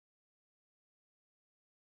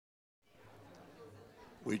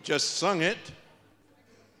We just sung it.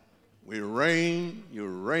 We reign, you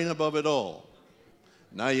reign above it all.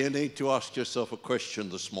 Now you need to ask yourself a question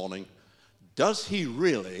this morning. Does he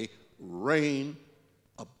really reign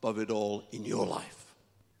above it all in your life?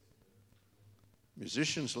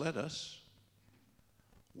 Musicians led us.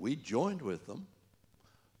 We joined with them.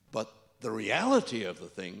 But the reality of the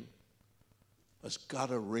thing has got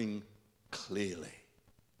to ring clearly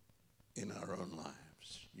in our own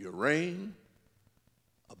lives. You reign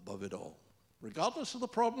above it all. Regardless of the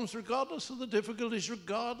problems, regardless of the difficulties,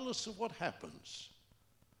 regardless of what happens.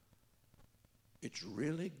 It's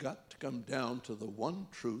really got to come down to the one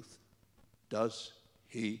truth. Does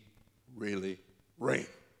he really reign?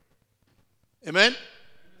 Amen?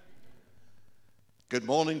 Good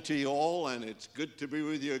morning to you all, and it's good to be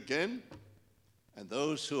with you again. And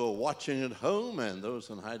those who are watching at home and those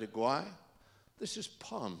in Haida Gwaii, this is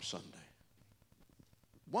Palm Sunday.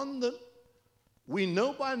 One that we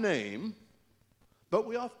know by name, but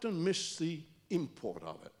we often miss the import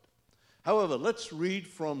of it. However, let's read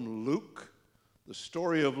from Luke, the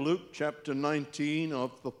story of Luke chapter 19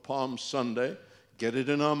 of the Palm Sunday. Get it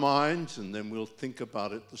in our minds, and then we'll think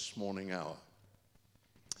about it this morning hour.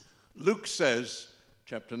 Luke says,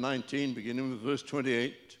 chapter 19, beginning with verse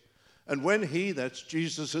 28, and when he, that's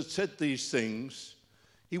Jesus, had said these things,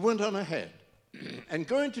 he went on ahead. And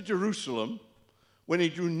going to Jerusalem, when he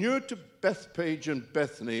drew near to Bethphage and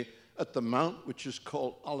Bethany at the mount which is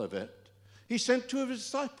called Olivet, he sent two of his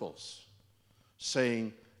disciples,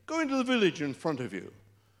 saying, go into the village in front of you,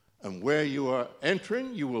 and where you are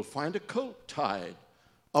entering, you will find a colt tied,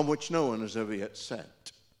 on which no one has ever yet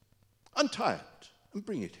sat. Untie it and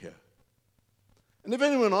bring it here. And if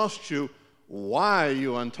anyone asks you, why are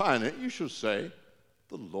you untying it? You shall say,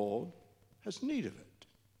 the Lord has need of it.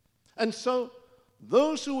 And so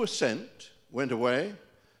those who were sent went away,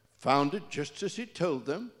 found it just as he told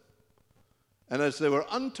them. And as they were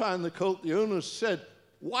untying the colt, the owners said,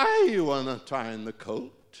 why are you untying the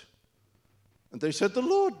colt? And they said, the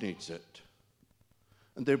Lord needs it.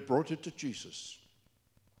 And they brought it to Jesus.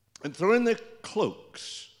 And throwing their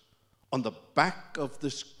cloaks on the back of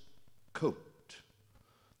this coat,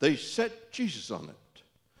 they set Jesus on it.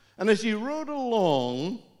 And as he rode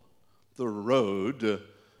along the road,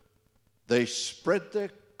 they spread their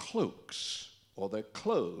cloaks or their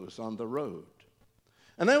clothes on the road.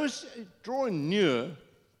 And as I was drawing near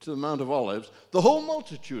to the Mount of Olives, the whole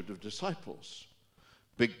multitude of disciples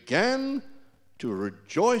began to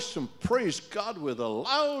rejoice and praise God with a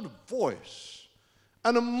loud voice.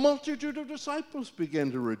 And a multitude of disciples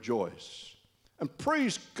began to rejoice and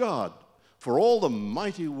praise God for all the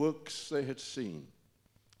mighty works they had seen,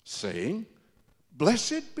 saying,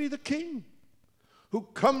 blessed be the King who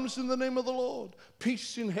comes in the name of the Lord,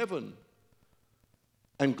 peace in heaven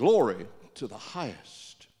and glory to the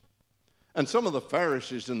highest. And some of the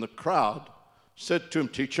Pharisees in the crowd said to him,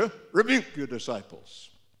 teacher, rebuke your disciples.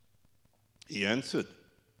 He answered,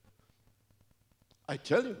 I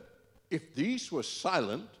tell you, if these were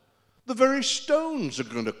silent, the very stones are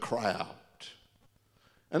going to cry out.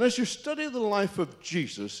 And as you study the life of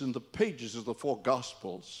Jesus in the pages of the four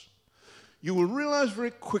Gospels, you will realize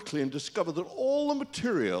very quickly and discover that all the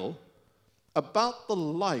material about the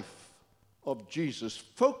life of Jesus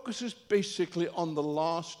focuses basically on the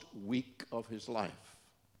last week of his life.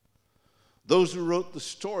 Those who wrote the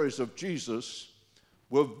stories of Jesus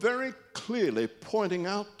were very clearly pointing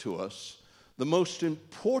out to us the most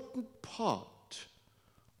important part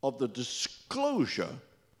of the disclosure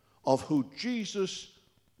of who Jesus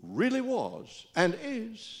really was and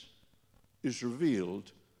is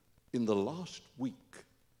revealed in the last week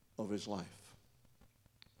of his life.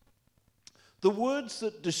 The words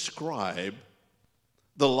that describe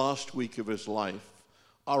the last week of his life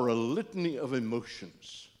are a litany of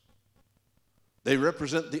emotions. They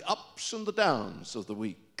represent the ups and the downs of the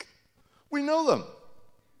week. We know them.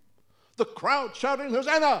 The crowd shouting,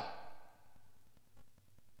 Hosanna!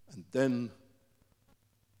 And then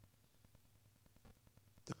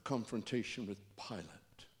the confrontation with Pilate.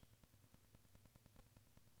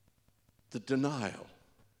 The denial,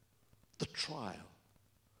 the trial,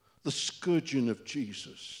 the scourging of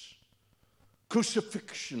Jesus,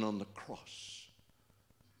 crucifixion on the cross,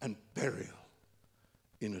 and burial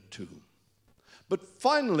in a tomb. But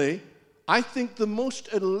finally, I think the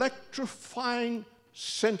most electrifying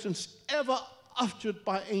sentence ever uttered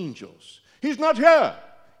by angels. He's not here.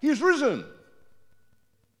 He's risen.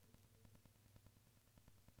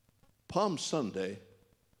 Palm Sunday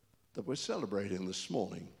that we're celebrating this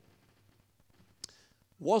morning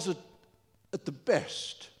was at the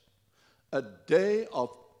best a day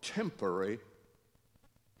of temporary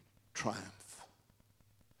triumph.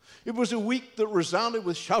 It was a week that resounded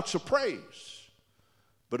with shouts of praise,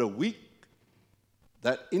 but a week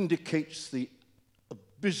that indicates the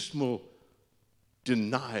abysmal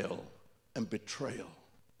denial and betrayal,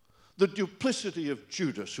 the duplicity of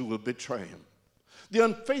Judas who will betray him, the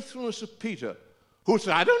unfaithfulness of Peter who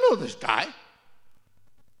said, I don't know this guy.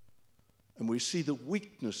 And we see the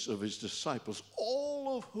weakness of his disciples,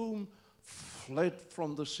 all of whom fled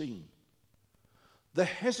from the scene. The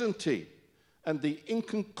hesitancy and the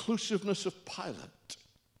inconclusiveness of Pilate.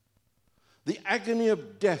 The agony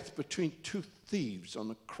of death between two thieves on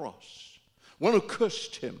the cross. One who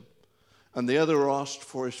cursed him and the other who asked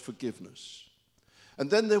for his forgiveness. And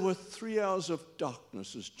then there were 3 hours of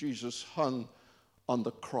darkness as Jesus hung on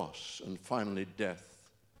the cross, and finally death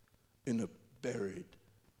buried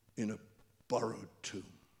in a borrowed tomb.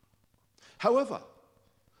 However,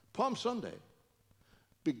 Palm Sunday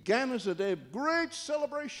began as a day of great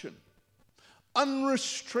celebration,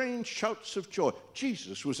 unrestrained shouts of joy.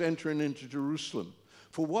 Jesus was entering into Jerusalem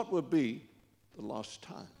for what would be the last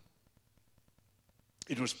time.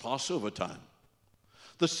 It was Passover time.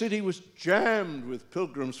 The city was jammed with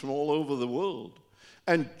pilgrims from all over the world,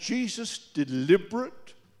 and Jesus'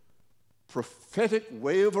 deliberate, prophetic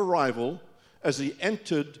way of arrival as he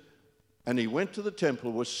entered and he went to the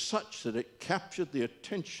temple was such that it captured the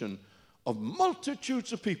attention of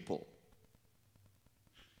multitudes of people.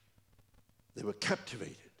 They were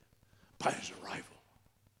captivated by his arrival.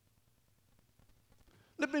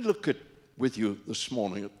 Let me look with you this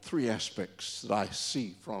morning at 3 aspects that I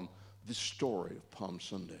see from this story of Palm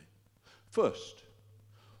Sunday. First,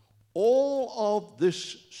 all of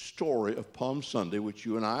this story of Palm Sunday, which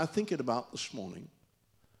you and I are thinking about this morning,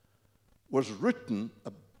 was written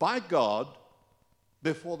by God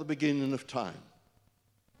before the beginning of time.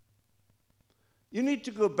 You need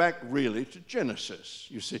to go back really to Genesis.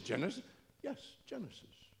 You say Genesis? Yes, Genesis.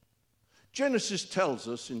 Genesis tells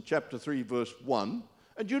us in chapter 3, verse 1,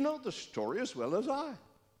 and you know the story as well as I,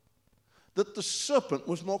 that the serpent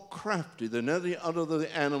was more crafty than any other of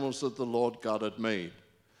the animals that the Lord God had made.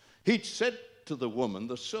 He'd said to the woman,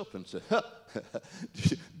 the serpent said,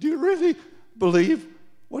 do you really believe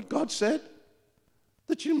what God said?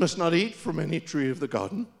 That you must not eat from any tree of the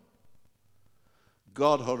garden?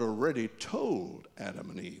 God had already told Adam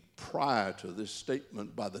and Eve prior to this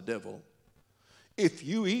statement by the devil, if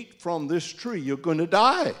you eat from this tree, you're going to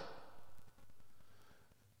die.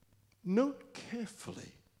 Note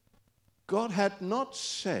carefully, God had not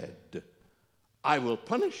said, I will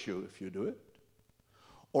punish you if you do it,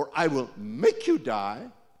 or I will make you die,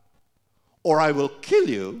 or I will kill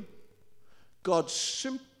you. God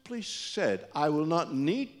simply said, I will not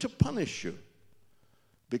need to punish you,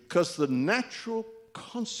 because the natural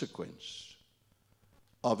consequence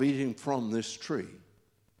of eating from this tree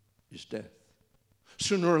is death.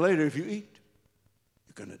 Sooner or later, if you eat,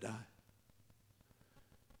 you're going to die.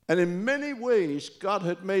 And in many ways, God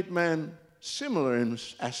had made man similar in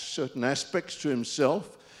certain aspects to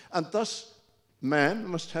himself, and thus man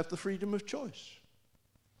must have the freedom of choice.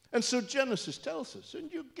 And so Genesis tells us,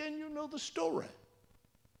 and you know the story,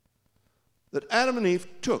 that Adam and Eve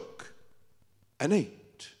took and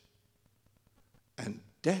ate, and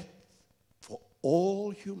death for all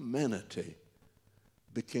humanity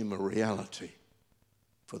became a reality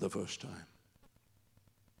for the first time.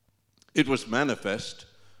 It was manifest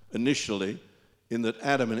initially in that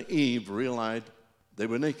Adam and Eve realized they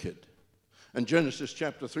were naked. And Genesis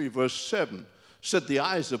chapter 3, verse 7 said the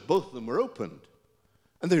eyes of both of them were opened,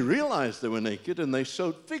 and they realized they were naked, and they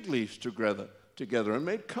sewed fig leaves together and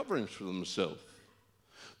made coverings for themselves.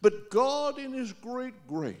 But God, in his great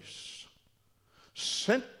grace,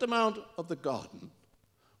 sent them out of the garden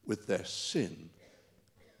with their sin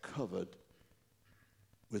covered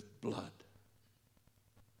with blood.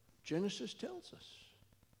 Genesis tells us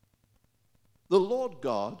the Lord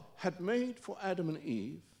God had made for Adam and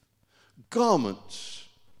Eve garments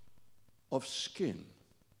of skin,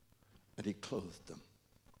 and he clothed them.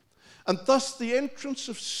 And thus the entrance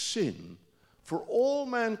of sin for all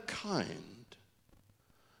mankind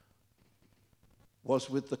was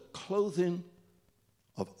with the clothing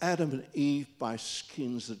of Adam and Eve by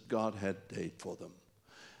skins that God had made for them,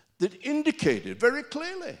 that indicated very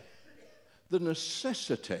clearly the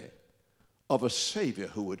necessity of a Savior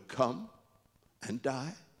who would come and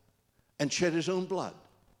die and shed his own blood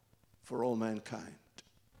for all mankind.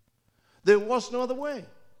 There was no other way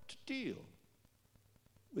to deal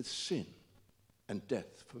with sin and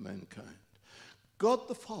death for mankind. God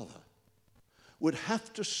the Father would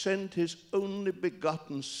have to send his only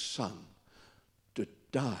begotten Son to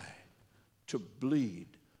die, to bleed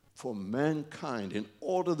for mankind in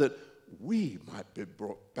order that we might be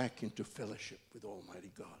brought back into fellowship with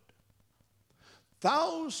Almighty God.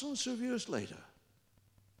 Thousands of years later,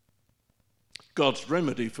 God's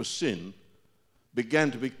remedy for sin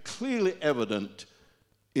began to be clearly evident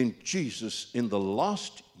in Jesus in the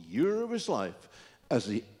last year of his life as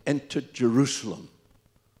he entered Jerusalem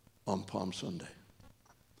on Palm Sunday.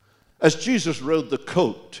 As Jesus rode the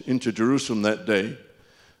colt into Jerusalem that day,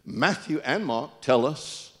 Matthew and Mark tell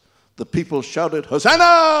us the people shouted,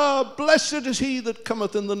 "Hosanna! Blessed is he that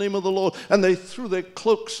cometh in the name of the Lord." And they threw their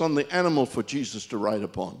cloaks on the animal for Jesus to ride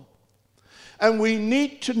upon. And we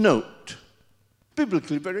need to note,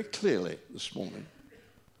 biblically very clearly this morning,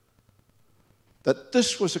 that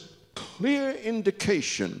this was a clear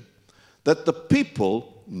indication that the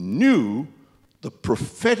people knew the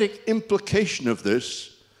prophetic implication of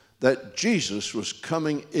this, that Jesus was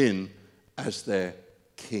coming in as their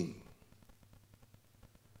king.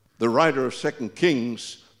 The writer of 2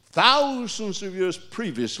 Kings, thousands of years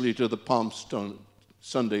previously to the Palm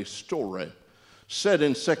Sunday story, said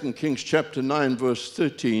in 2 Kings chapter 9, verse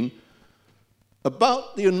 13,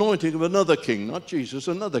 about the anointing of another king, not Jesus,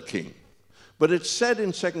 another king. But it said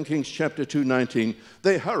in 2 Kings chapter 2:19,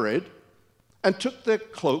 they hurried and took their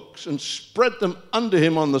cloaks and spread them under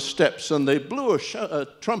him on the steps, and they blew a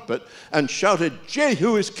trumpet and shouted,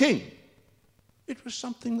 "Jehu is king." It was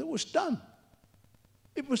something that was done.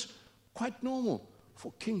 It was quite normal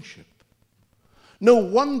for kingship. No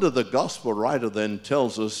wonder the gospel writer then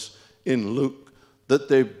tells us in Luke that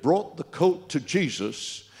they brought the colt to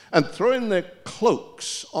Jesus, and throwing their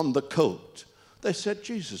cloaks on the colt, they set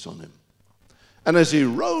Jesus on him. And as he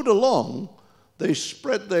rode along, they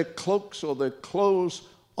spread their cloaks or their clothes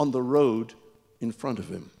on the road in front of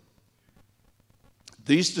him.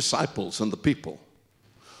 These disciples and the people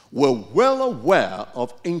were well aware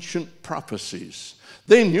of ancient prophecies.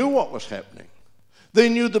 They knew what was happening. They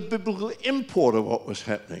knew the biblical import of what was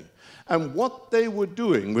happening. And what they were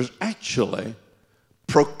doing was actually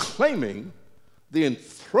proclaiming the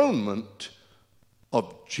enthronement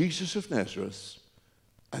of Jesus of Nazareth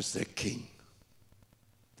as their king.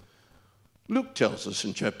 Luke tells us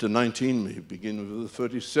in chapter 19, we begin with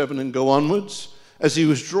 37 and go onwards, as he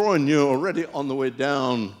was drawing near already on the way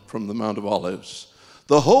down from the Mount of Olives,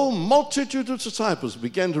 the whole multitude of disciples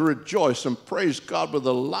began to rejoice and praise God with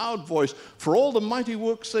a loud voice for all the mighty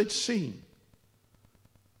works they'd seen,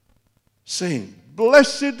 saying,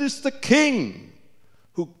 "Blessed is the King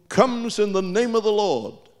who comes in the name of the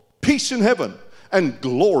Lord, peace in heaven and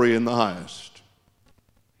glory in the highest."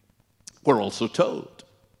 We're also told,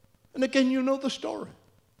 and again you know the story,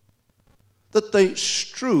 that they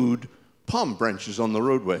strewed palm branches on the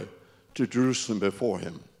roadway to Jerusalem before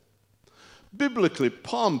him. Biblically,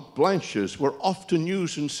 palm branches were often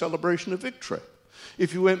used in celebration of victory.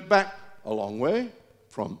 If you went back a long way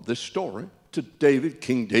from this story to David,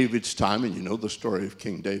 King David's time, and you know the story of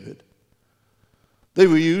King David, they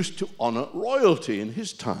were used to honor royalty in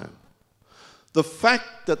his time. The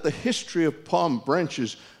fact that the history of palm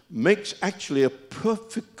branches makes actually a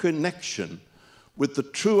perfect connection with the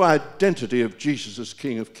true identity of Jesus as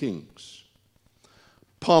King of Kings.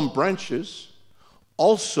 Palm branches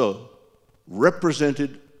also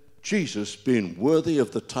represented Jesus being worthy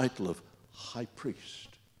of the title of high priest.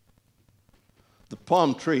 The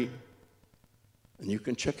palm tree, and you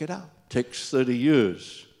can check it out, takes 30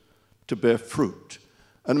 years to bear fruit.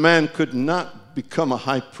 And man could not become a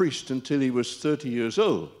high priest until he was 30 years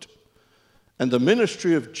old. And the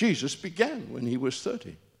ministry of Jesus began when he was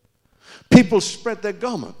 30. People spread their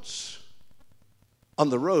garments on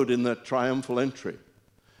the road in their triumphal entry.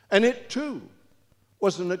 And it too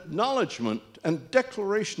was an acknowledgement and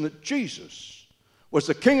declaration that Jesus was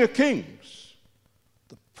the King of Kings,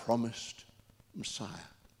 the promised Messiah.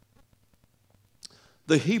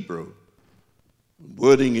 The Hebrew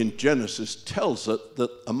wording in Genesis tells us that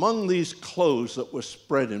among these clothes that were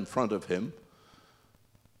spread in front of him,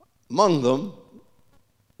 among them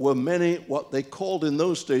were many what they called in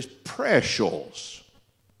those days prayer shawls.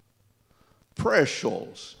 Prayer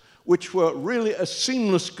shawls, which were really a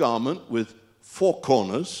seamless garment with 4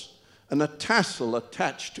 corners and a tassel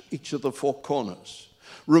attached to each of the 4 corners,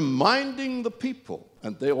 reminding the people,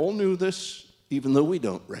 and they all knew this, even though we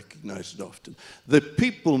don't recognize it often, the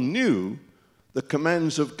people knew the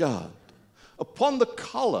commands of God. Upon the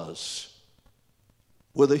collars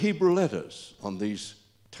were the Hebrew letters on these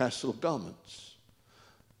tassel garments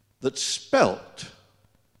that spelt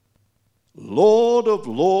Lord of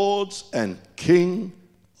Lords and King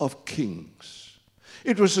of Kings.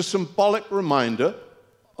 It was a symbolic reminder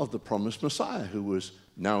of the promised Messiah who was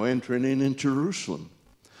now entering in Jerusalem.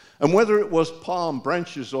 And whether it was palm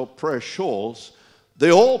branches or prayer shawls,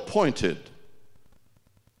 They all pointed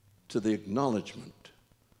to the acknowledgement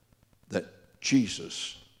that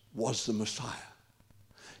Jesus was the Messiah.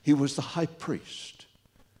 He was the high priest.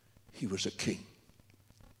 He was a king.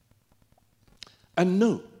 And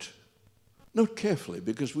note carefully,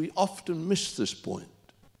 because we often miss this point,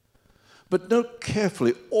 but note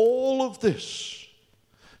carefully, all of this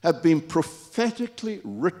have been prophetically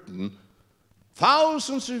written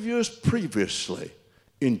thousands of years previously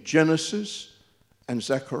in Genesis and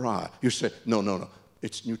Zechariah. You say, no,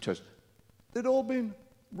 it's New Testament. They'd all been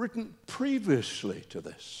written previously to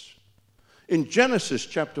this. In Genesis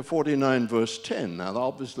chapter 49, verse 10, now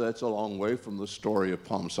obviously that's a long way from the story of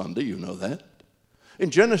Palm Sunday, you know that.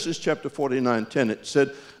 In Genesis chapter 49, 10, it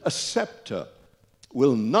said, a scepter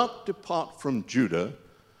will not depart from Judah,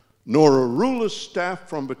 nor a ruler's staff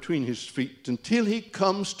from between his feet, until he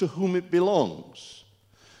comes to whom it belongs,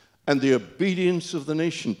 and the obedience of the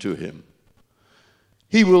nation to him.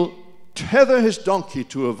 He will tether his donkey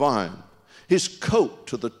to a vine, his coat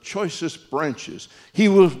to the choicest branches. He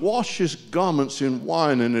will wash his garments in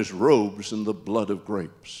wine and his robes in the blood of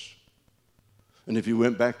grapes. And if you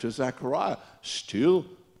went back to Zechariah, still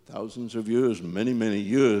thousands of years, many, many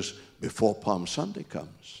years before Palm Sunday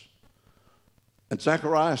comes. And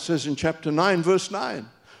Zechariah says in chapter 9, verse 9,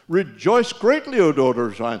 rejoice greatly, O daughter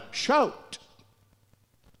of Zion. Shout,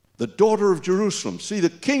 the daughter of Jerusalem. See, the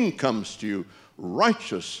king comes to you,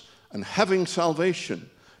 righteous and having salvation,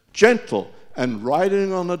 gentle and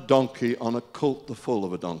riding on a donkey, on a colt the foal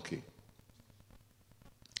of a donkey.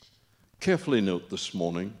 Carefully note this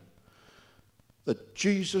morning that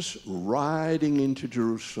Jesus riding into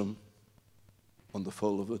Jerusalem on the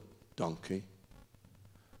foal of a donkey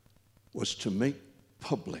was to make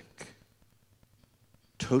public,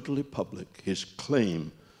 totally public, his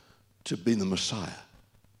claim to be the Messiah,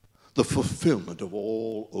 the fulfillment of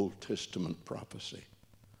all Old Testament prophecy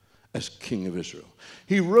as King of Israel.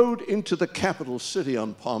 He rode into the capital city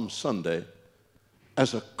on Palm Sunday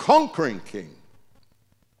as a conquering king,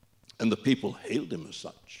 and the people hailed him as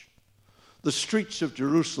such. The streets of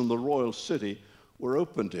Jerusalem, the royal city, were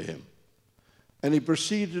open to him. And he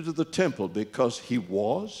proceeded to the temple because he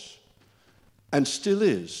was and still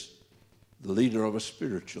is the leader of a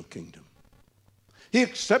spiritual kingdom. He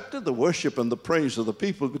accepted the worship and the praise of the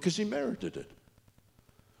people because he merited it.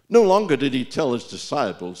 No longer did he tell his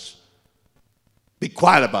disciples, be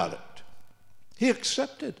quiet about it. He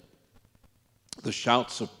accepted the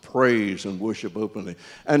shouts of praise and worship openly,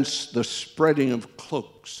 and the spreading of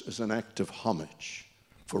cloaks as an act of homage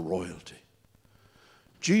for royalty.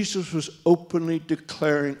 Jesus was openly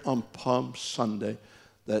declaring on Palm Sunday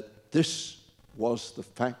that this was the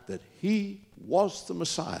fact that he was the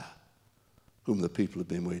Messiah whom the people had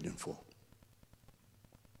been waiting for.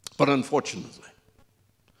 But unfortunately,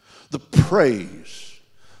 the praise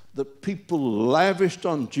that people lavished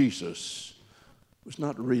on Jesus was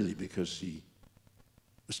not really because he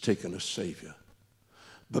was taken as Savior,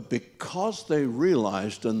 but because they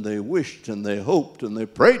realized and they wished and they hoped and they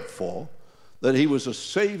prayed for that he was a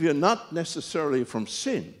Savior, not necessarily from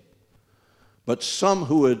sin, but some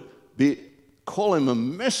who would call him a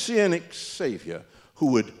messianic Savior who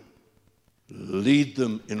would lead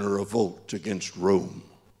them in a revolt against Rome.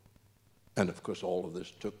 And of course, all of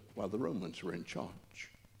this took while the Romans were in charge.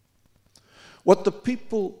 What the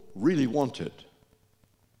people really wanted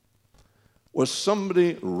was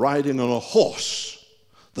somebody riding on a horse,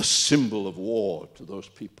 the symbol of war to those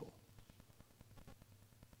people.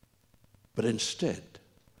 But instead,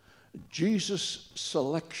 Jesus'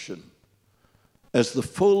 selection as the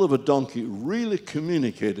foal of a donkey really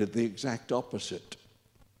communicated the exact opposite.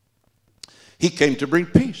 He came to bring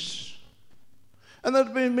peace. And that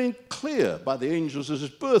had been made clear by the angels at his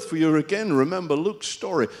birth. For you again, remember Luke's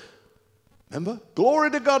story. Remember?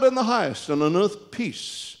 Glory to God in the highest, and on earth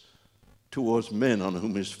peace towards men on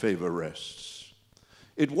whom his favor rests.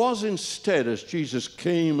 It was instead, as Jesus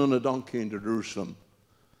came on a donkey into Jerusalem,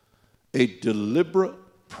 a deliberate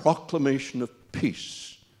proclamation of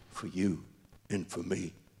peace for you and for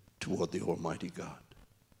me toward the Almighty God.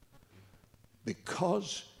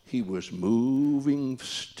 Because he was moving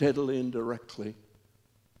steadily and directly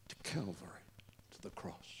to Calvary, to the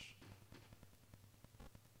cross.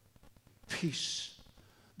 Peace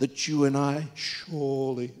that you and I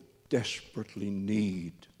surely desperately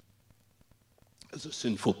need as a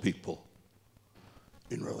sinful people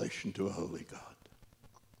in relation to a holy God.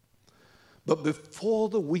 But before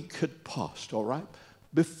the week had passed, all right,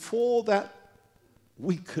 before that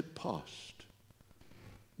week had passed,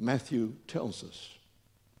 Matthew tells us,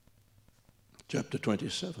 chapter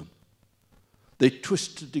 27, they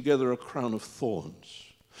twisted together a crown of thorns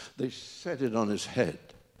They set it on his head.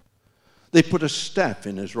 They put a staff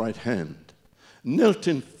in his right hand, knelt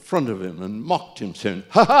in front of him and mocked him, saying,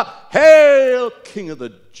 "Ha ha! Hail, King of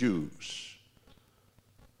the Jews!"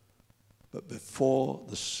 But before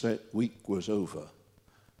the week was over,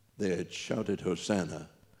 they had shouted Hosanna,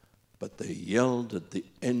 but they yelled at the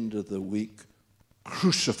end of the week,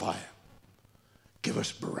 "Crucify him! Give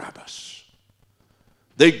us Barabbas!"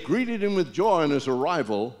 They greeted him with joy on his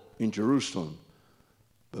arrival in Jerusalem,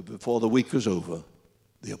 but before the week was over,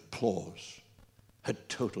 the applause had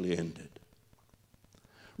totally ended.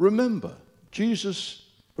 Remember, Jesus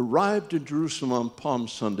arrived in Jerusalem on Palm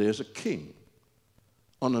Sunday as a king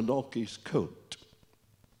on a donkey's coat,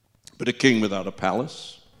 but a king without a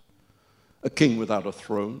palace, a king without a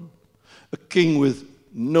throne, a king with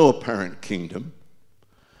no apparent kingdom.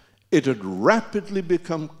 It had rapidly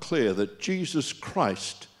become clear that Jesus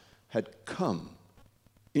Christ had come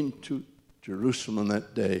into Jerusalem on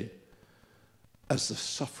that day as the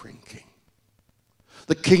suffering king.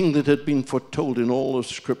 The king that had been foretold in all of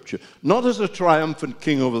Scripture, not as a triumphant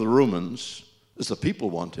king over the Romans, as the people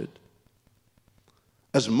wanted,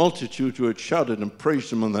 as a multitude who had shouted and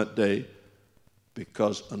praised him on that day,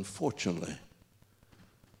 because unfortunately,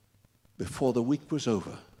 before the week was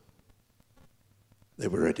over, they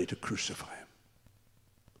were ready to crucify him.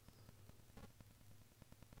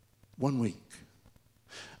 1 week.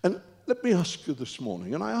 And let me ask you this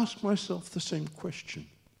morning, and I ask myself the same question.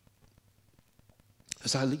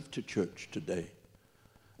 As I leave to church today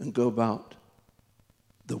and go about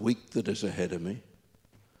the week that is ahead of me,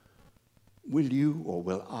 will you or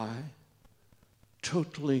will I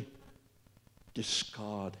totally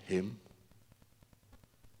discard him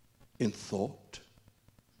in thought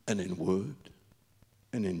and in word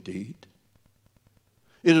and in deed?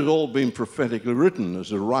 It had all been prophetically written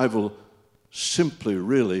as arrival simply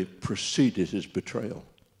really preceded his betrayal.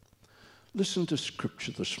 Listen to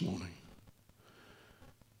Scripture this morning.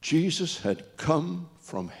 Jesus had come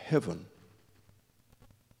from heaven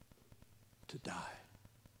to die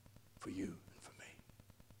for you and for me.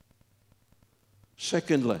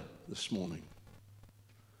 Secondly, this morning,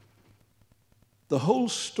 the whole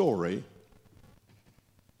story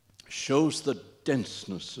shows the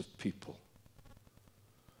denseness of people.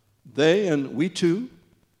 They and we too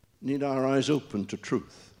need our eyes open to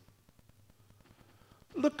truth.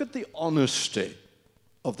 Look at the honesty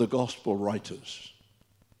of the gospel writers.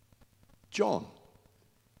 John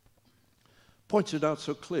points it out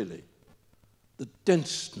so clearly, the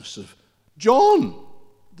denseness of John,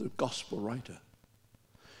 the gospel writer.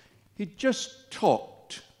 He just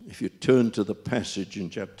talked, if you turn to the passage in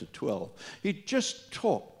chapter 12, he just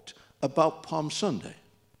talked about Palm Sunday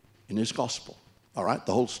in his gospel, all right,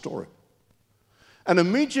 the whole story. And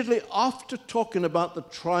immediately after talking about the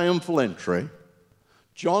triumphal entry,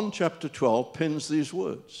 John chapter 12 pens these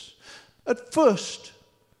words. At first,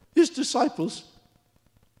 his disciples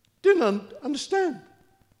didn't understand.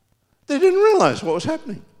 They didn't realize what was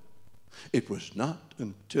happening. It was not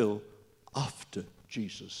until after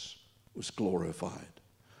Jesus was glorified.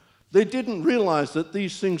 They didn't realize that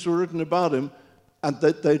these things were written about him and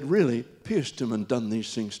that they'd really pierced him and done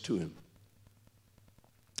these things to him.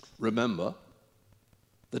 Remember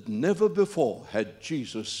that never before had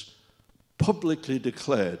Jesus publicly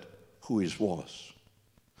declared who he was.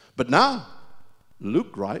 But now,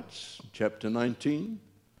 Luke writes, chapter 19,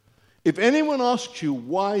 if anyone asks you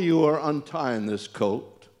why you are untying this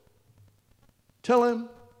coat, tell him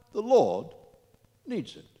the Lord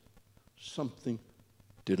needs it. Something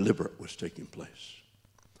deliberate was taking place.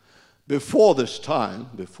 Before this time,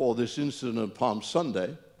 before this incident on Palm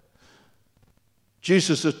Sunday,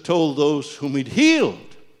 Jesus had told those whom he'd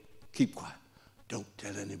healed, keep quiet, don't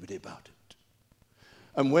tell anybody about it.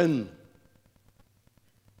 And when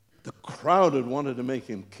the crowd had wanted to make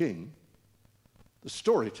him king, the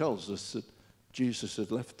story tells us that Jesus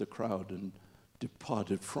had left the crowd and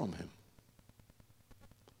departed from him.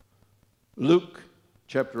 Luke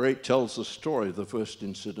chapter 8 tells the story of the first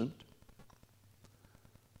incident.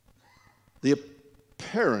 The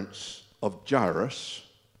parents of Jairus,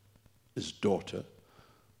 his daughter,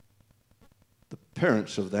 the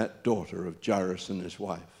parents of that daughter of Jairus and his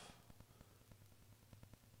wife,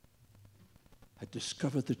 had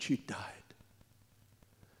discovered that she died.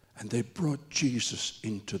 And they brought Jesus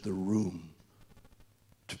into the room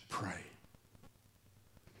to pray.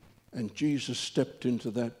 And Jesus stepped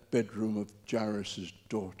into that bedroom of Jairus'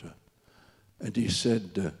 daughter, and he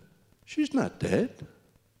said, she's not dead,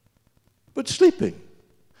 but sleeping.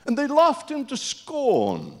 And they laughed him to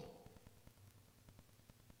scorn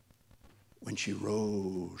when she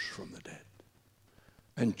rose from the dead.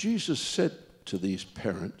 And Jesus said to these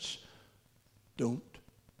parents, don't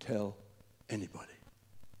tell anybody.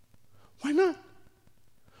 Why not?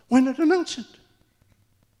 Why not announce it?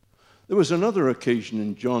 There was another occasion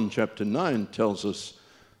in John chapter 9 tells us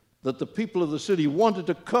that the people of the city wanted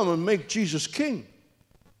to come and make Jesus king.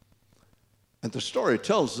 And the story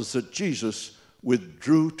tells us that Jesus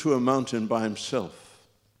withdrew to a mountain by himself.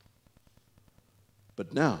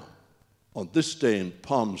 But now, on this day in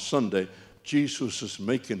Palm Sunday, Jesus is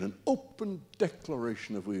making an open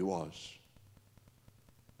declaration of who he was.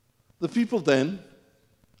 The people then,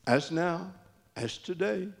 as now, as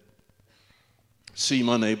today, seem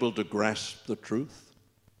unable to grasp the truth.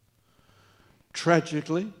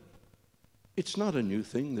 Tragically, it's not a new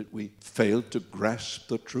thing that we fail to grasp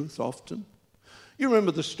the truth often. You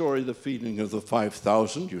remember the story of the feeding of the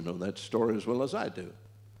 5,000? You know that story as well as I do.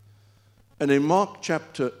 And in Mark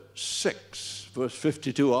chapter 6, verse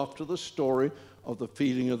 52, after the story of the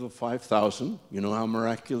feeding of the 5,000, you know how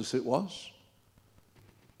miraculous it was?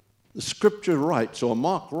 The scripture writes, or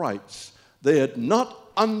Mark writes, they had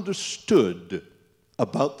not understood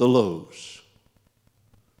about the loaves.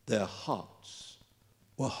 Their hearts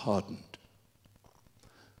were hardened.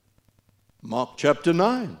 Mark chapter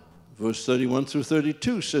 9, verse 31 through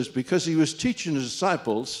 32 says, because he was teaching his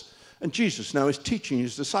disciples, and Jesus now is teaching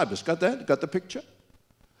his disciples. Got that? Got the picture?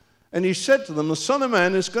 And he said to them, the Son of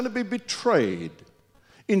Man is going to be betrayed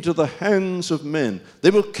into the hands of men. They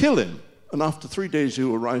will kill him, and after 3 days he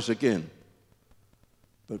will rise again.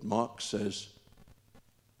 But Mark says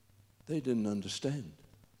they didn't understand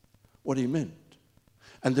what he meant.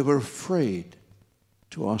 And they were afraid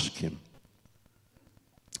to ask him.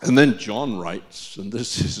 And then John writes, and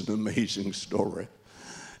this is an amazing story.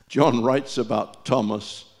 John writes about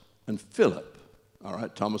Thomas and Philip. All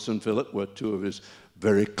right, Thomas and Philip were two of his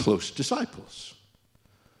very close disciples.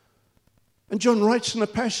 And John writes in a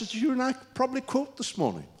passage you and I probably quote this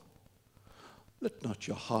morning. Let not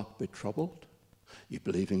your heart be troubled. You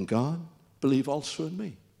believe in God, believe also in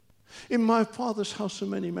me. In my Father's house are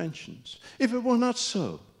many mansions. If it were not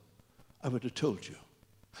so, I would have told you.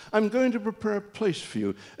 I'm going to prepare a place for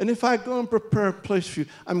you. And if I go and prepare a place for you,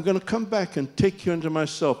 I'm going to come back and take you unto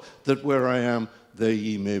myself, that where I am, there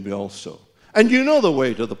ye may be also. And you know the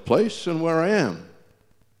way to the place and where I am.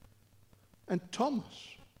 And Thomas,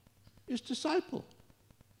 his disciple,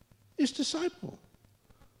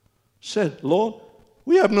 said, Lord,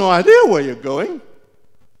 we have no idea where you're going,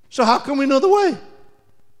 so how can we know the way?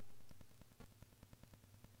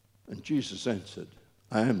 And Jesus answered,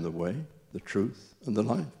 I am the way, the truth, and the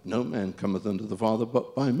life. No man cometh unto the Father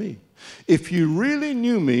but by me. If you really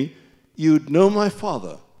knew me, you'd know my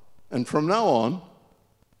Father. And from now on,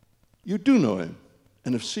 you do know him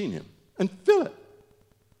and have seen him. And Philip,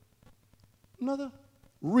 another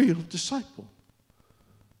real disciple,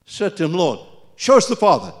 said to him, Lord, show us the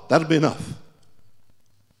Father. That'll be enough.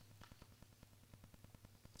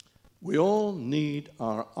 We all need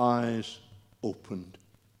our eyes opened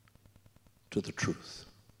to the truth.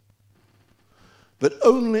 But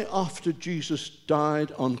only after Jesus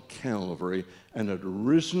died on Calvary and had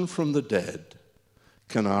risen from the dead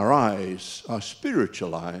can our eyes, our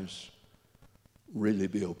spiritual eyes, really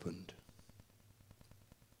be opened.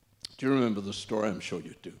 Do you remember the story? I'm sure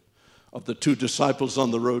you do. Of the two disciples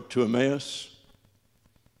on the road to Emmaus?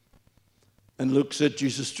 And Luke said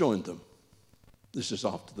Jesus joined them. This is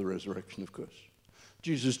after the resurrection, of course.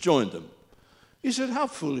 Jesus joined them. He said, how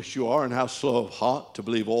foolish you are and how slow of heart to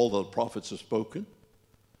believe all the prophets have spoken.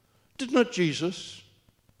 Did not Jesus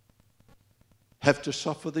have to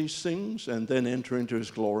suffer these things and then enter into his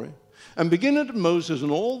glory? And beginning at Moses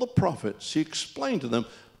and all the prophets, he explained to them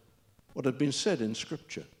what had been said in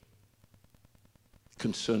Scripture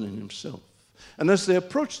concerning himself. And as they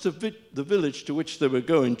approached the village to which they were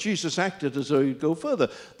going, Jesus acted as though he'd go further.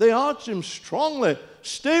 They urged him strongly,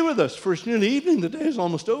 stay with us, for it's nearly evening, the day is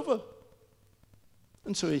almost over.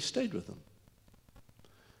 And so he stayed with them.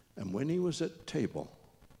 And when he was at table,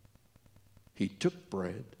 he took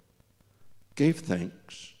bread, gave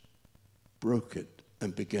thanks, broke it,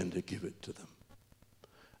 and began to give it to them.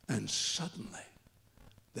 And suddenly,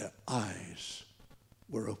 their eyes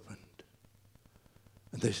were opened.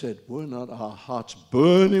 And they said, were not our hearts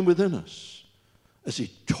burning within us as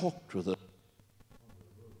he talked with us?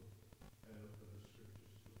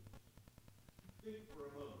 Think for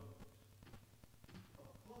a moment.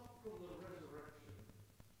 Apart from the resurrection,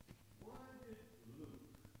 why did Luke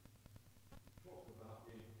talk about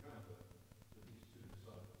the encounter with these two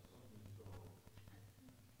disciples?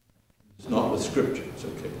 It's not with Scripture, it's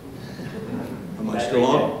okay. Am I still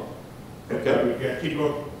on? Okay. Keep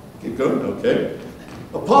going. Keep going, okay.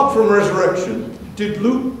 Apart from resurrection, Did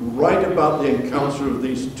Luke write about the encounter of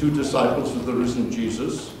these two disciples with the risen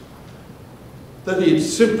Jesus? That he had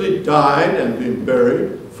simply died and been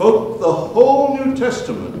buried? Folk, the whole New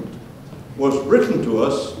Testament was written to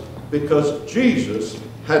us because Jesus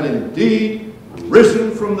had indeed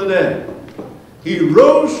risen from the dead. He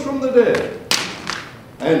rose from the dead,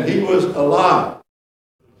 and he was alive.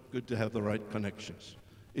 Good to have the right connections.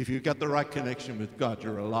 If you got the right connection with God,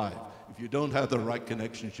 you're alive. If you don't have the right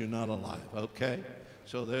connections, you're not alive, okay?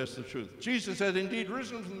 So there's the truth. Jesus had indeed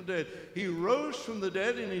risen from the dead. He rose from the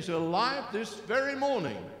dead, and he's alive this very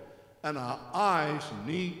morning. And our eyes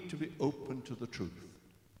need to be open to the truth.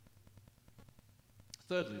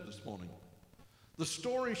 Thirdly, this morning, the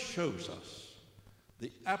story shows us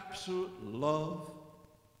the absolute love,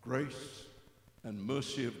 grace, and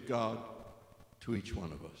mercy of God to each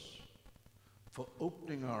one of us for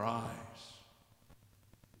opening our eyes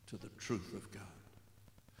to the truth of God.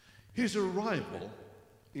 His arrival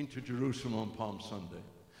into Jerusalem on Palm Sunday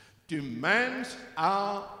demands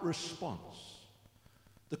our response.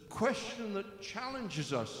 The question that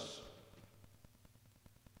challenges us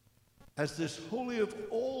as this Holy of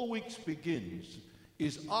All Weeks begins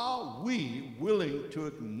is, are we willing to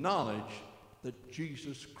acknowledge that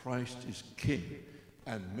Jesus Christ is King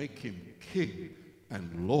and make him King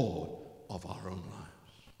and Lord of our own lives?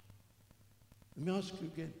 Let me ask you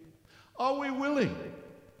again. Are we willing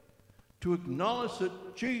to acknowledge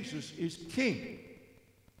that Jesus is King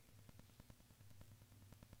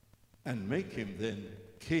and make him then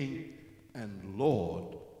King and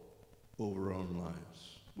Lord over our own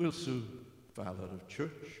lives? We'll soon file out of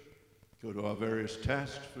church, go to our various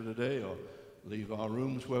tasks for today, or leave our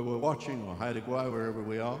rooms where we're watching, or hide away wherever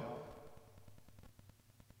we are.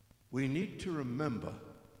 We need to remember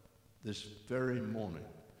this very morning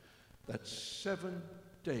that 7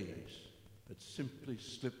 days had simply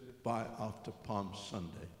slipped by after Palm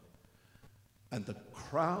Sunday, and the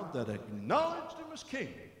crowd that acknowledged him as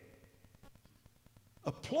king,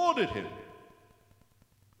 applauded him,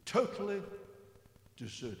 totally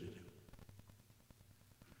deserted him.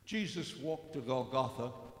 Jesus walked to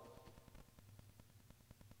Golgotha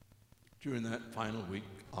during that final week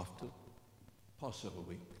after Passover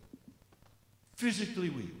week, physically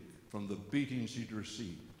weak from the beatings he'd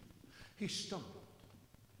received. He stumbled.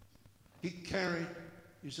 He carried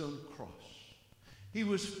his own cross. He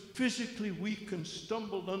was physically weak and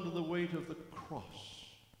stumbled under the weight of the cross.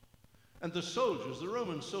 And the soldiers, the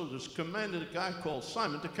Roman soldiers, commanded a guy called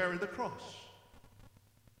Simon to carry the cross.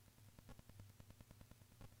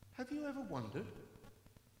 Have you ever wondered,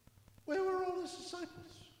 where were all his disciples?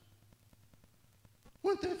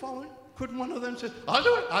 Weren't they following? Couldn't one of them say, I'll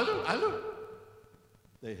do it, I'll do it, I'll do it?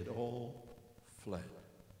 They had all fled.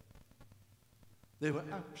 They were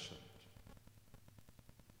absent.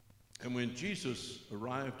 And when Jesus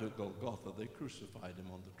arrived at Golgotha, they crucified him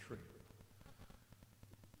on the tree.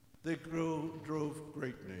 They drove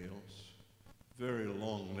great nails, very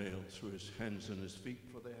long nails, through his hands and his feet,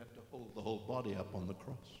 for they had to hold the whole body up on the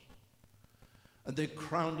cross. And they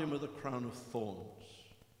crowned him with a crown of thorns,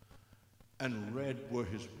 and red were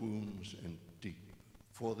his wounds and deep,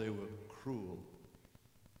 for they were cruel,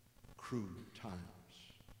 crude times.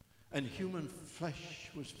 And human flesh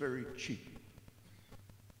was very cheap.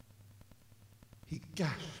 He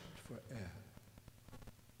gasped for air.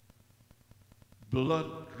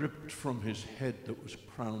 Blood dripped from his head that was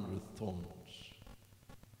crowned with thorns.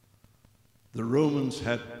 The Romans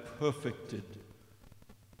had perfected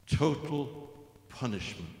total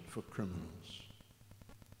punishment for criminals.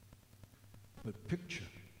 But picture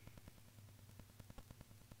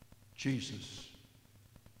Jesus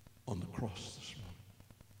on the cross this morning,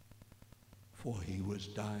 for he was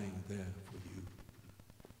dying there for you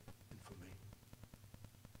and for me.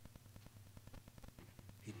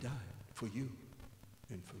 He died for you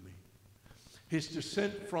and for me. His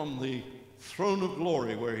descent from the throne of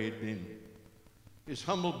glory where he had been, his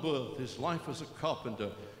humble birth, his life as a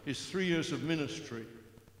carpenter, his 3 years of ministry,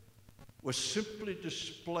 was simply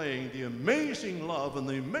displaying the amazing love and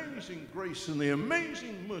the amazing grace and the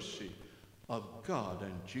amazing mercy of God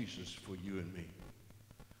and Jesus for you and me.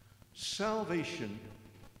 Salvation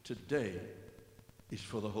today is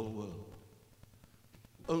for the whole world,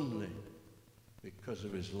 only because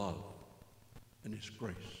of his love and his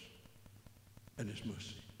grace and his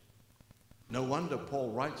mercy. No wonder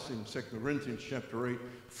Paul writes in 2 Corinthians chapter 8,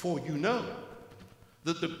 for you know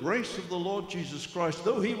that the grace of the Lord Jesus Christ,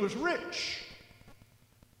 though he was rich,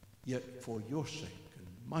 yet for your sake and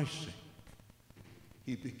my sake,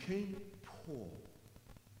 he became poor,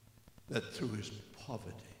 that through his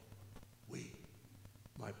poverty we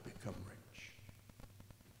might become rich.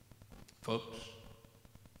 Folks,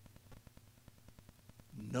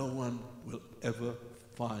 no one will ever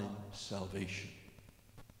find salvation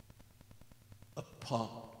apart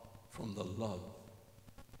from the love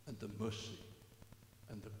and the mercy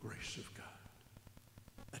and the grace of God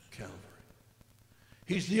at Calvary.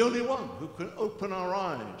 He's the only one who can open our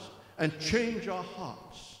eyes and change our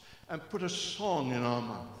hearts and put a song in our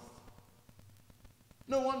mouth.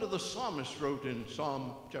 No wonder the psalmist wrote in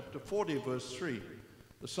Psalm chapter 40, verse 3,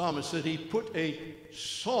 the psalmist said, he put a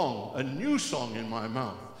song, a new song in my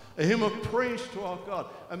mouth, a hymn of praise to our God.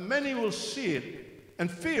 And many will see it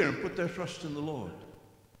and fear and put their trust in the Lord.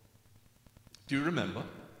 Do you remember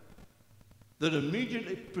that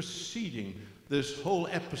immediately preceding this whole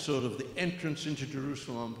episode of the entrance into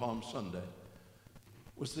Jerusalem on Palm Sunday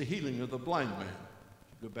was the healing of the blind man?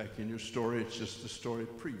 If you go back in your story, it's just the story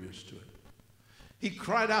previous to it. He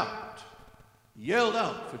cried out, yelled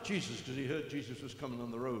out for Jesus because he heard Jesus was coming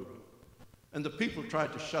on the road. And the people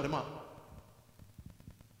tried to shut him up.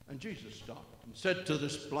 And Jesus stopped and said to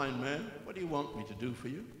this blind man, what do you want me to do for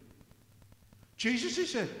you? Jesus, he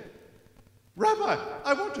said, Rabbi,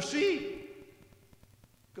 I want to see.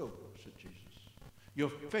 Go, said Jesus. Your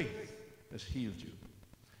faith has healed you.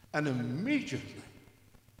 And immediately,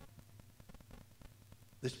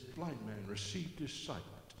 this blind man received his sight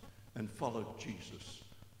and followed Jesus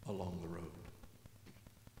along the road.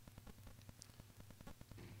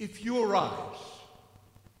 If your eyes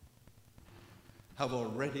have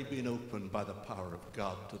already been opened by the power of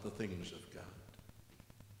God to the things of God,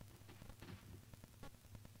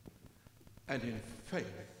 and in faith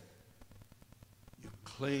you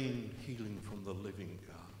claim healing from the living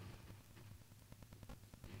God,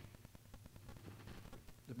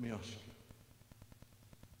 let me ask you,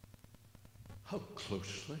 how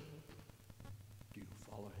closely do you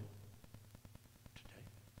follow him today?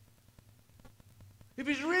 If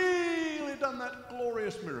he's really done that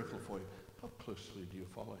glorious miracle for you, how closely do you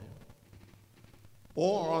follow him?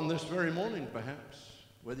 Or on this very morning, perhaps,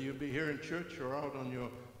 whether you be here in church or out on your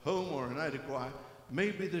home or in Haida Gwaii,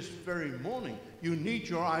 maybe this very morning you need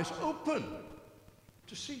your eyes open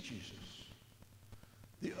to see Jesus.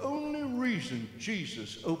 The only reason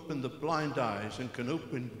Jesus opened the blind eyes and can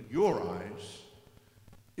open your eyes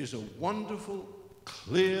is a wonderful,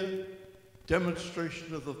 clear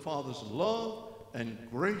demonstration of the Father's love and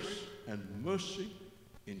grace and mercy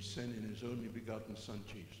in sending his only begotten Son,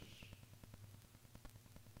 Jesus,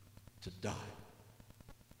 to die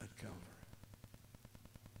at Calvary.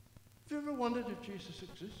 Have you ever wondered if Jesus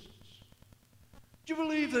exists? Do you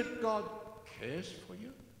believe that God cares for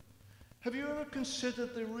you? Have you ever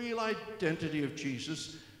considered the real identity of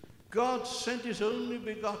Jesus? God sent his only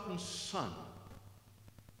begotten Son,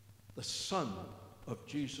 the Son of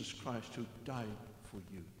Jesus Christ, who died for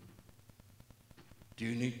you. Do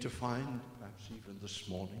you need to find, perhaps even this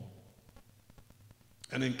morning,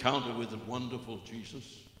 an encounter with the wonderful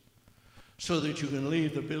Jesus so that you can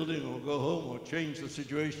leave the building or go home or change the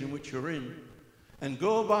situation in which you're in and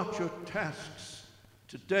go about your tasks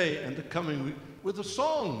today and the coming week with a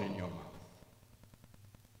song in your mouth?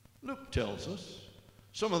 Luke tells us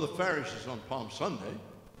some of the Pharisees on Palm Sunday,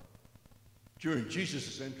 during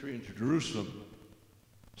Jesus' entry into Jerusalem,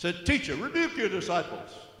 said, "Teacher, rebuke your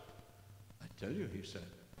disciples." I tell you, he said,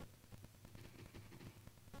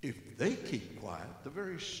 if they keep quiet, the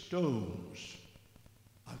very stones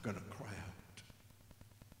are going to cry out.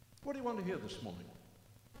 What do you want to hear this morning?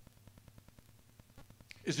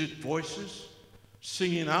 Is it voices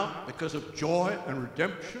singing out because of joy and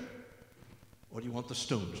redemption? Or do you want the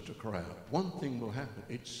stones to cry out? One thing will happen.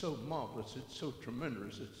 It's so marvelous, it's so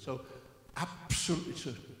tremendous, it's so absolutely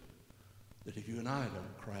certain that if you and I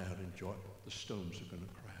don't cry out in joy, the stones are going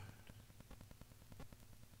to cry out.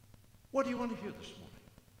 What do you want to hear this morning?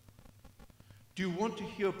 Do you want to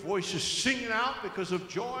hear voices singing out because of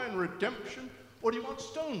joy and redemption? Or do you want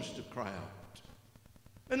stones to cry out?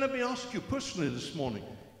 And let me ask you personally this morning,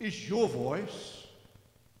 is your voice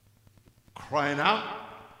crying out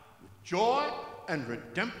with joy and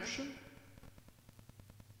redemption?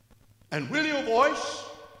 And will your voice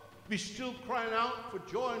be still crying out for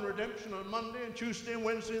joy and redemption on Monday and Tuesday and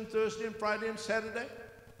Wednesday and Thursday and Friday and Saturday?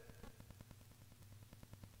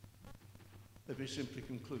 Let me simply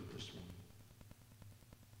conclude this morning.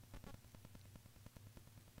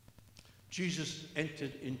 Jesus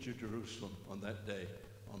entered into Jerusalem on that day,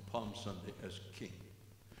 on Palm Sunday, as king.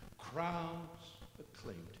 Crowds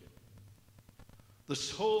acclaimed him.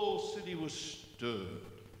 The whole city was stirred.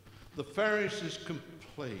 The Pharisees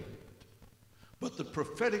complained. But the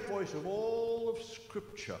prophetic voice of all of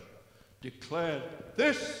Scripture declared,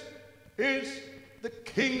 "This is the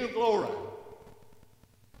King of glory."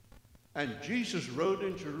 And Jesus rode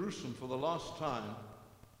in Jerusalem for the last time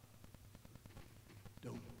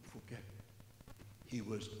He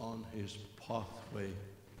was on his pathway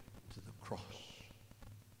to the cross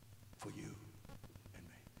for you and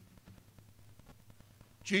me.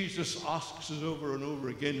 Jesus asks us over and over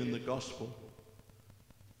again in the gospel,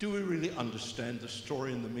 do we really understand the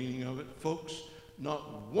story and the meaning of it? Folks,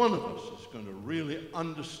 not one of us is going to really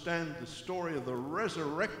understand the story of the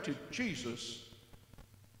resurrected Jesus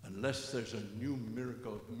unless there's a new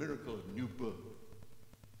miracle of new birth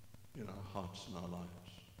in our hearts and our lives.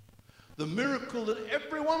 The miracle that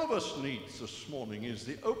every one of us needs this morning is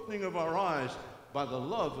the opening of our eyes by the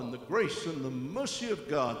love and the grace and the mercy of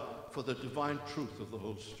God for the divine truth of the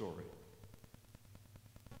whole story.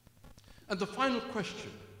 And the final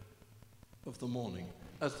question of the morning,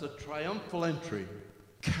 as the triumphal entry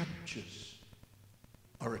captures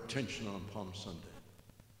our attention on Palm Sunday,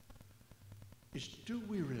 is do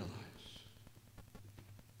we realize,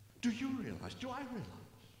 do you realize, do I realize,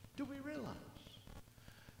 do we realize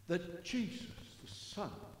that Jesus, the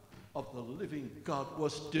Son of the living God,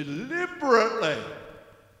 was deliberately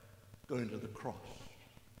going to the cross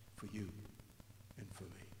for you and for me?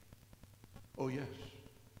 Oh yes.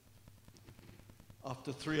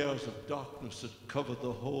 After 3 hours of darkness that covered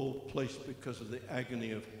the whole place because of the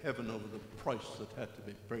agony of heaven over the price that had to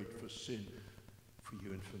be paid for sin, for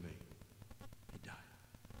you and for me, he died.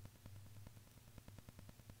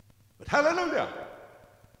 But hallelujah!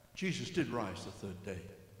 Jesus did rise the third day.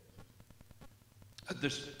 At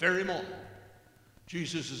this very moment,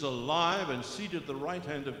 Jesus is alive and seated at the right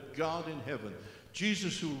hand of God in heaven.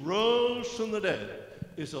 Jesus, who rose from the dead,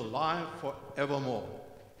 is alive forevermore.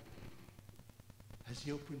 Has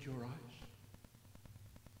he opened your eyes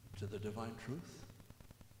to the divine truth?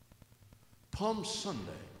 Palm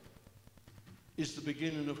Sunday is the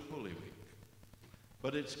beginning of Holy Week,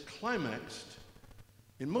 but it's climaxed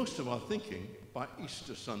in most of our thinking by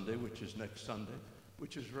Easter Sunday, which is next Sunday,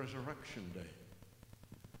 which is Resurrection Day.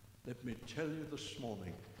 Let me tell you this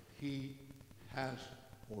morning, he has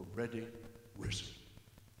already risen.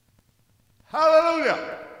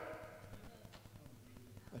 Hallelujah!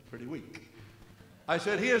 That's pretty weak. I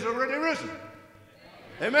said he has already risen.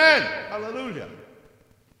 Amen. Hallelujah.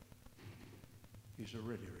 He's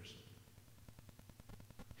already risen.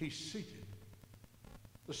 He's seated.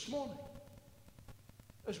 This morning,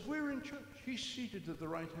 as we're in church, he's seated at the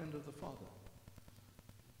right hand of the Father.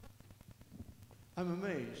 I'm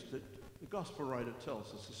amazed that the gospel writer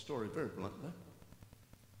tells us the story very bluntly.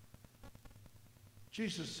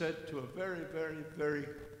 Jesus said to a very, very, very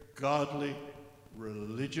godly,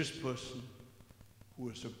 religious person who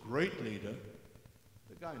was a great leader,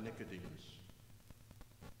 the guy Nicodemus,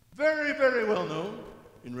 very, very well known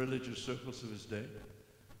in religious circles of his day.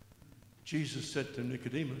 Jesus said to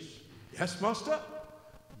Nicodemus, yes, Master,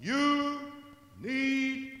 you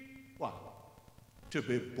need what? To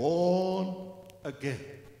be born again.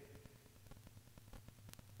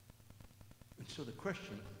 And so the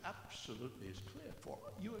question absolutely is clear for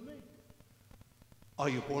you and me. Are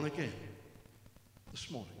you born again this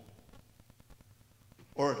morning?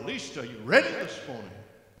 Or at least are you ready this morning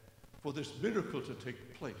for this miracle to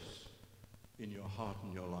take place in your heart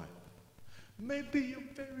and your life? Maybe you're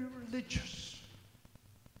very religious.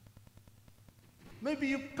 Maybe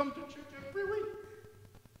you come to church every week.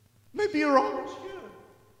 Maybe you're always here.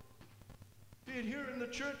 Be it here in the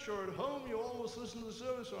church or at home, you always listen to the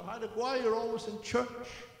service, or Haida Gwaii, you're always in church.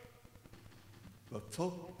 But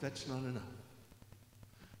folk, that's not enough.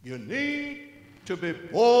 You need to be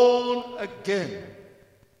born again.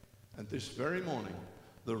 And this very morning,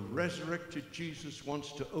 the resurrected Jesus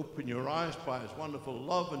wants to open your eyes by his wonderful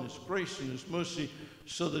love and his grace and his mercy,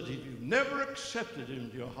 so that if you've never accepted him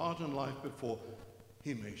into your heart and life before,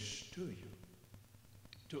 he may stir you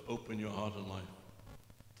to open your heart and life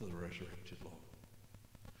to the resurrected Lord.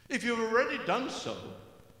 If you've already done so,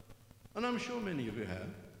 and I'm sure many of you have,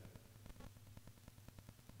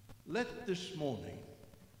 let this morning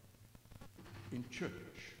in church,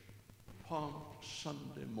 Palm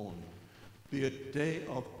Sunday morning, be a day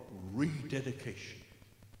of rededication,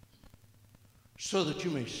 so that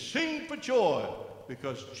you may sing for joy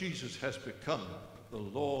because Jesus has become the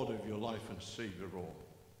Lord of your life and Savior of all.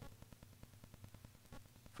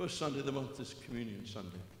 First Sunday of the month is Communion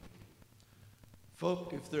Sunday.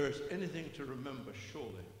 Folk, if there is anything to remember, surely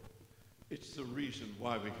it's the reason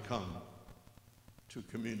why we come to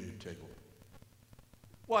communion table.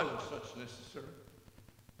 Why was such necessary?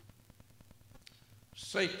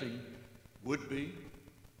 Satan would be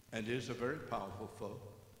and is a very powerful foe.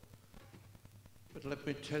 But let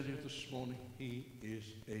me tell you this morning, he is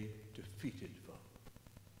a defeated foe.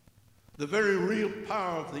 The very real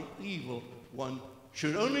power of the evil one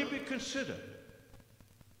should only be considered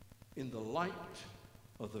in the light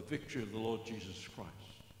of the victory of the Lord Jesus Christ.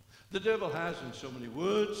 The devil has, in so many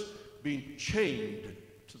words, been chained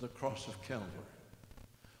to the cross of Calvary.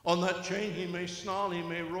 On that chain, he may snarl, he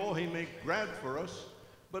may roar, he may grab for us,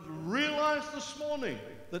 but realize this morning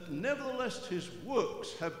that nevertheless his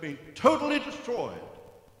works have been totally destroyed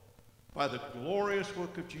by the glorious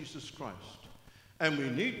work of Jesus Christ. And we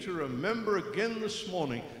need to remember again this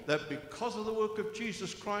morning that because of the work of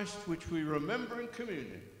Jesus Christ, which we remember in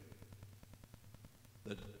communion,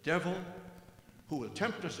 the devil, who will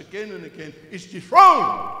tempt us again and again, is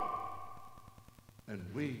dethroned. And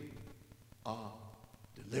we are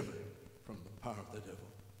delivered from the power of the devil.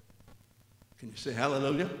 Can you say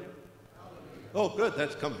hallelujah? Hallelujah. Oh, good,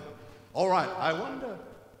 that's coming. All right, I wonder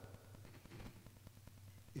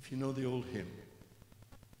if you know the old hymn.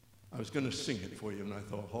 I was going to sing it for you, and I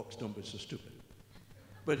thought, Hawks, don't be so stupid.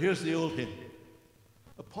 But here's the old hymn.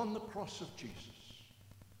 Upon the cross of Jesus,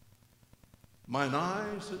 mine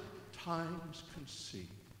eyes at times can see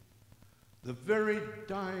the very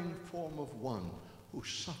dying form of one who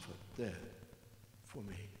suffered there for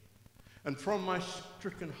me. And from my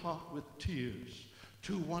stricken heart with tears,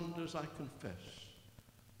 two wonders I confess,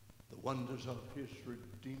 the wonders of his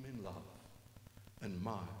redeeming love and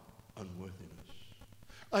my unworthiness.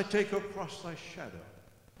 I take across thy shadow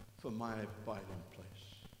for my abiding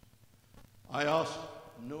place. I ask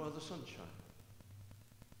no other sunshine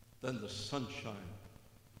than the sunshine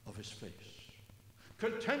of his face.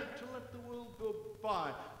 Content to let the world go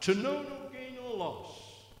by, to know no gain or loss,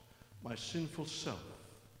 my sinful self,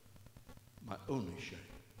 my only shame,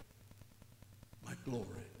 my glory,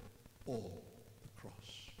 all the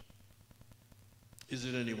cross. Is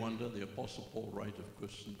it any wonder the Apostle Paul writes, of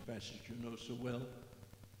course, in the passage you know so well,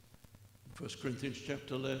 1 Corinthians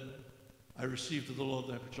chapter 11, I received of the Lord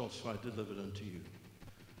that which also I delivered unto you.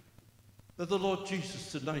 That the Lord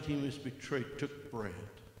Jesus, the night he was betrayed, took bread.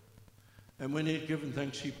 And when he had given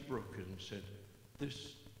thanks, he broke it and said,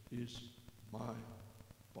 this is my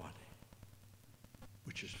body,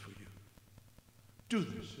 which is for you. Do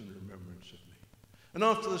this in remembrance of me. And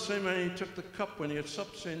after the same manner, he took the cup when he had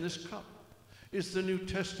supped, saying, this cup is the New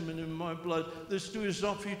Testament in my blood. This do as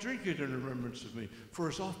oft you drink it in remembrance of me. For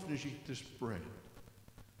as often as you eat this bread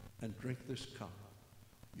and drink this cup,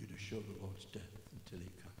 you do show the Lord's death until he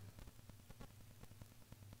comes.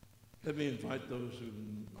 Let me invite those who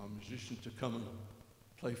are musicians to come and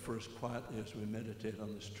play for us quietly as we meditate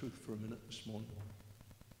on this truth for a minute this morning.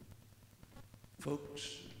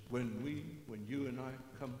 Folks, when you and I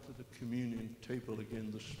come to the communion table again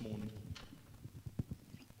this morning,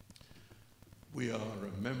 we are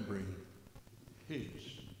remembering his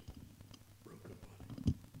broken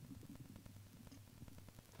body.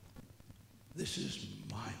 This is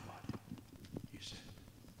my body, he said,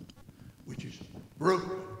 which is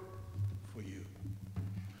broken for you.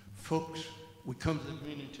 Folks, we come to the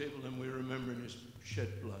communion table and we're remembering his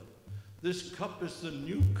shed blood. This cup is the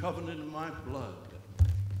new covenant in my blood.